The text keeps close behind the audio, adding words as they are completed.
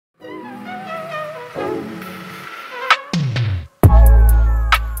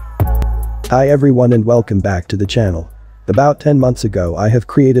Hi everyone and welcome back to the channel. About 10 months ago I have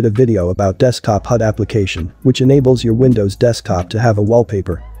created a video about DesktopHut application which enables your Windows desktop to have a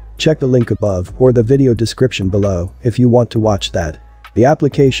wallpaper. Check the link above or the video description below if you want to watch that. The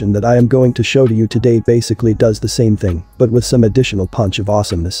application that I am going to show to you today basically does the same thing but with some additional punch of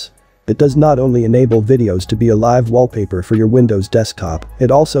awesomeness. It does not only enable videos to be a live wallpaper for your Windows desktop,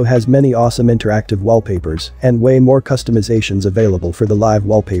 it also has many awesome interactive wallpapers and way more customizations available for the live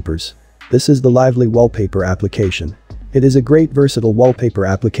wallpapers. This is the Lively Wallpaper application. It is a great versatile wallpaper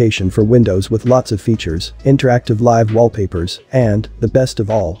application for Windows with lots of features, interactive live wallpapers, and, the best of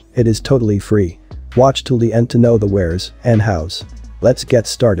all, it is totally free. Watch till the end to know the wheres and hows. Let's get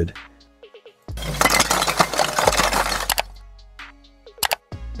started.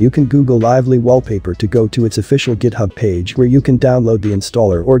 You can Google Lively Wallpaper to go to its official GitHub page where you can download the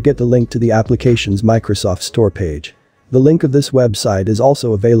installer or get the link to the application's Microsoft Store page. The link of this website is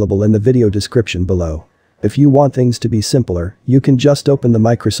also available in the video description below. If you want things to be simpler, you can just open the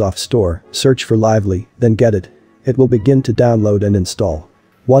Microsoft Store, search for Lively, then get it. It will begin to download and install.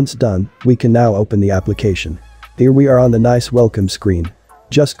 Once done, we can now open the application. Here we are on the nice welcome screen.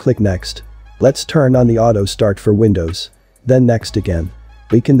 Just click next. Let's turn on the auto start for Windows. Then next again.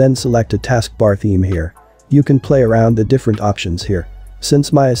 We can then select a taskbar theme here. You can play around the different options here.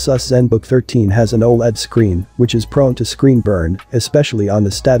 Since my Asus ZenBook 13 has an OLED screen, which is prone to screen burn, especially on the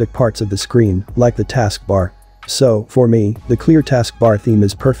static parts of the screen, like the taskbar. So, for me, the clear taskbar theme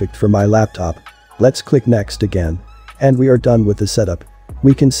is perfect for my laptop. Let's click next again. And we are done with the setup.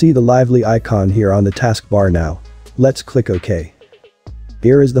 We can see the Lively icon here on the taskbar now. Let's click OK.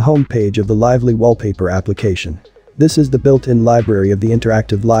 Here is the home page of the Lively Wallpaper application. This is the built-in library of the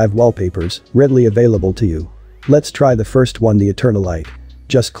interactive live wallpapers, readily available to you. Let's try the first one, the Eternal Light.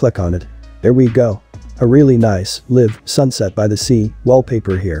 Just click on it. There we go. A really nice, live, sunset by the sea,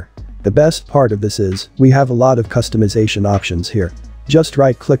 wallpaper here. The best part of this is, we have a lot of customization options here. Just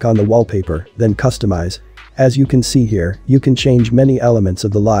right-click on the wallpaper, then customize. As you can see here, you can change many elements of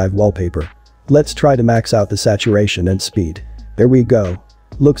the live wallpaper. Let's try to max out the saturation and speed. There we go.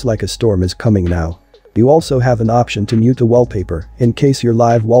 Looks like a storm is coming now. You also have an option to mute the wallpaper in case your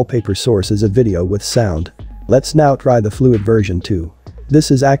live wallpaper source is a video with sound. Let's now try the fluid version too.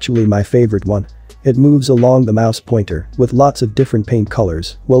 This is actually my favorite one. It moves along the mouse pointer with lots of different paint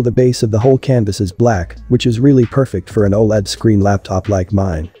colors while the base of the whole canvas is black, which is really perfect for an OLED screen laptop like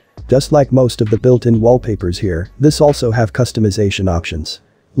mine. Just like most of the built-in wallpapers here, this also have customization options.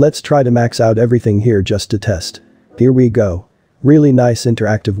 Let's try to max out everything here just to test. Here we go. Really nice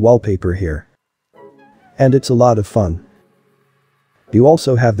interactive wallpaper here. And it's a lot of fun. You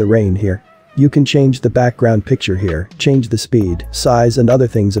also have the rain here. You can change the background picture here, change the speed, size and other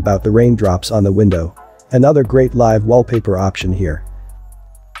things about the raindrops on the window. Another great live wallpaper option here.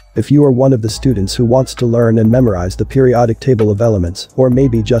 If you are one of the students who wants to learn and memorize the periodic table of elements, or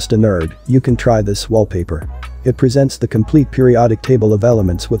maybe just a nerd, you can try this wallpaper. It presents the complete periodic table of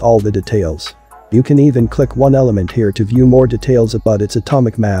elements with all the details. You can even click one element here to view more details about its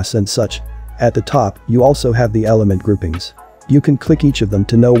atomic mass and such. At the top, you also have the element groupings. You can click each of them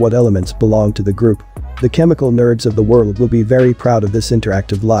to know what elements belong to the group. The chemical nerds of the world will be very proud of this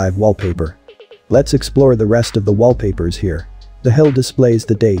interactive live wallpaper. Let's explore the rest of the wallpapers here. The hill displays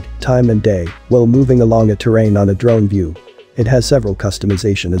the date, time and day, while moving along a terrain on a drone view. It has several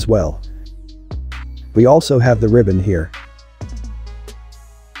customization as well. We also have the ribbon here.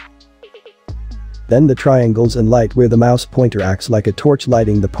 Then the triangles and light where the mouse pointer acts like a torch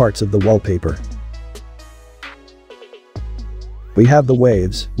lighting the parts of the wallpaper. We have the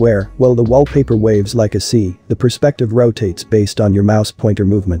waves, where, well, the wallpaper waves like a sea, the perspective rotates based on your mouse pointer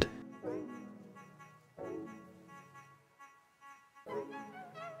movement.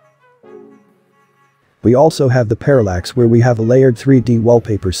 We also have the parallax where we have a layered 3D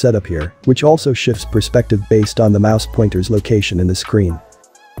wallpaper setup here, which also shifts perspective based on the mouse pointer's location in the screen.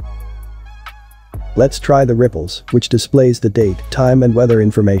 Let's try the ripples, which displays the date, time and weather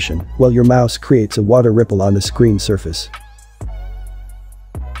information, while your mouse creates a water ripple on the screen surface.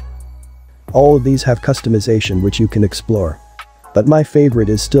 All of these have customization which you can explore. But my favorite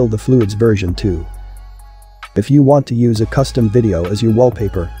is still the fluids version too. If you want to use a custom video as your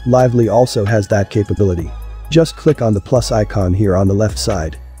wallpaper, Lively also has that capability. Just click on the plus icon here on the left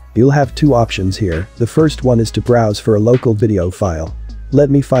side. You'll have two options here. The first one is to browse for a local video file. Let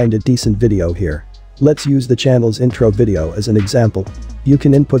me find a decent video here. Let's use the channel's intro video as an example. You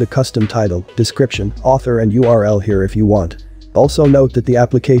can input a custom title, description, author and URL here if you want. Also note that the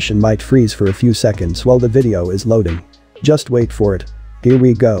application might freeze for a few seconds while the video is loading. Just wait for it. Here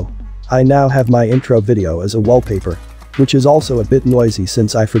we go. I now have my intro video as a wallpaper. which is also a bit noisy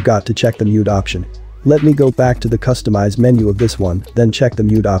since I forgot to check the mute option. Let me go back to the customize menu of this one, then check the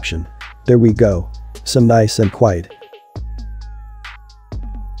mute option. There we go. Some nice and quiet.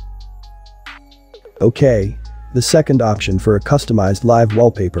 Okay. The second option for a customized live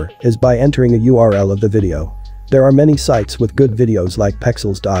wallpaper is by entering a URL of the video. There are many sites with good videos like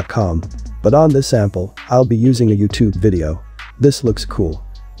pexels.com, but on this sample, I'll be using a YouTube video. This looks cool.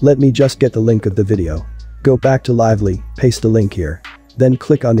 Let me just get the link of the video. Go back to Lively, paste the link here. Then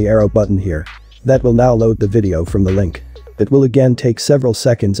click on the arrow button here. That will now load the video from the link. It will again take several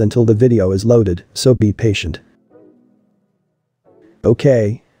seconds until the video is loaded, so be patient.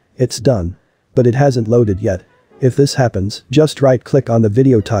 Okay. It's done. But it hasn't loaded yet. If this happens, just right-click on the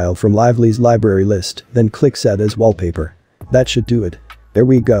video tile from Lively's library list, then click Set as Wallpaper. That should do it. There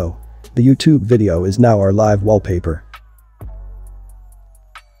we go. The YouTube video is now our live wallpaper.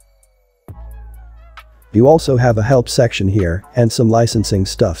 You also have a help section here and some licensing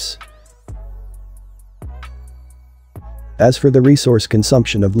stuffs. As for the resource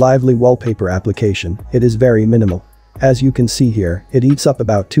consumption of Lively wallpaper application, it is very minimal. As you can see here, it eats up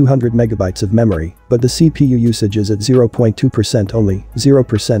about 200 megabytes of memory, but the CPU usage is at 0.2% only,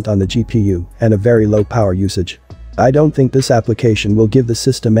 0% on the GPU, and a very low power usage. I don't think this application will give the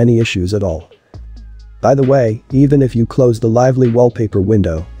system any issues at all. By the way, even if you close the Lively wallpaper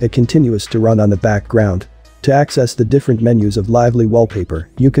window, it continues to run on the background. To access the different menus of Lively wallpaper,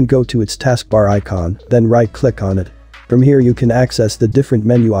 you can go to its taskbar icon, then right-click on it. From here you can access the different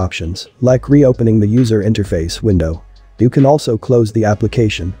menu options, like reopening the user interface window. You can also close the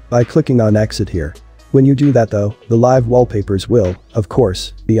application by clicking on exit here. When you do that though, the live wallpapers will, of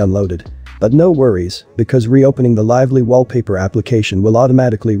course, be unloaded. But no worries, because reopening the Lively wallpaper application will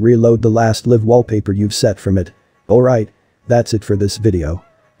automatically reload the last live wallpaper you've set from it. Alright, that's it for this video.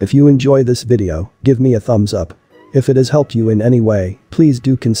 If you enjoy this video, give me a thumbs up. If it has helped you in any way, please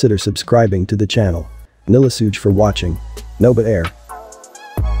do consider subscribing to the channel. Nilasuj for watching. Nova Air.